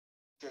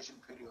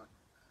period.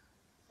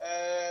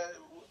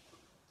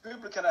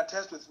 People can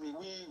attest with me.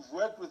 We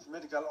worked with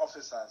medical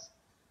officers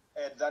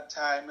at that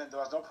time, and there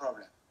was no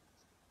problem.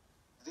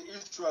 The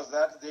issue was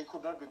that they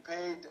could not be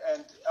paid,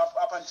 and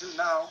up until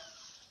now,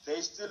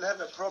 they still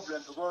have a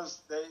problem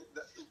because that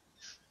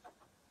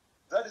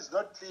is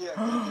not clear.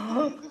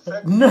 The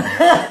fact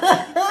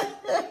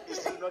is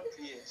still not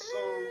clear. So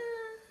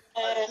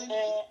I think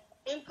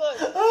because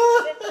the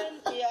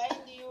person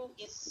behind you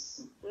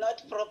is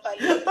not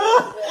properly. We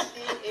are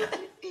seeing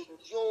everything.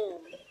 Yo,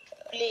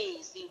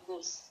 please,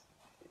 Inkos.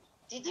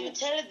 Did you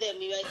tell them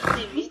you are in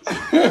a meeting?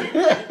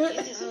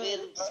 This is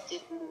very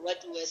disturbing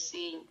what we are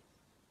seeing.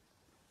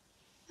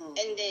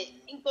 And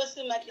Inkos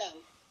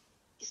Matlam,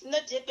 it's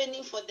not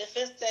happening for the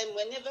first time.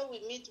 Whenever we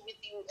meet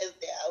with you at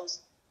the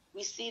house,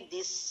 we see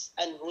these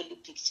unholy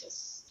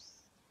pictures.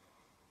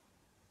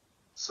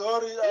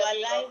 Sorry, you are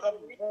live on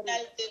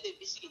national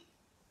television.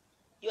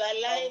 You are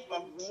live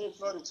on I'm very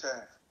sorry,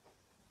 Chair.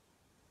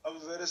 I'm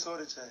very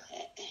sorry, Chair.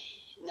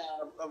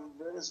 No. I'm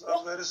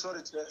very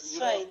sorry, Chair. It's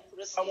fine.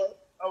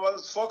 I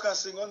was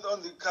focusing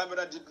on the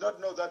camera. I did not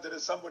know that there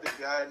is somebody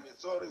behind me.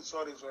 Sorry.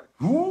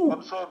 Ooh.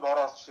 I'm so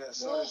embarrassed, Chair.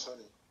 Sorry.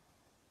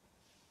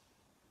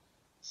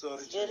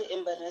 Sorry, It's very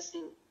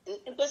embarrassing.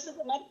 Inkosi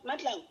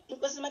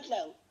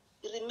Matlang,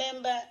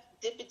 remember,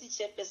 Deputy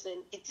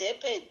Chairperson, it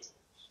happened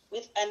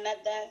with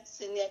another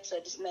senior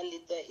traditional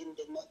leader in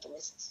the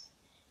Northwest.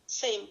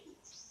 Same.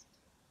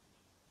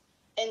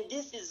 And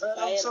this is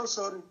I'm so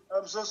sorry.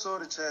 I'm so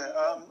sorry, Chair.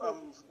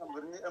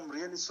 I'm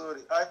really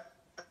sorry.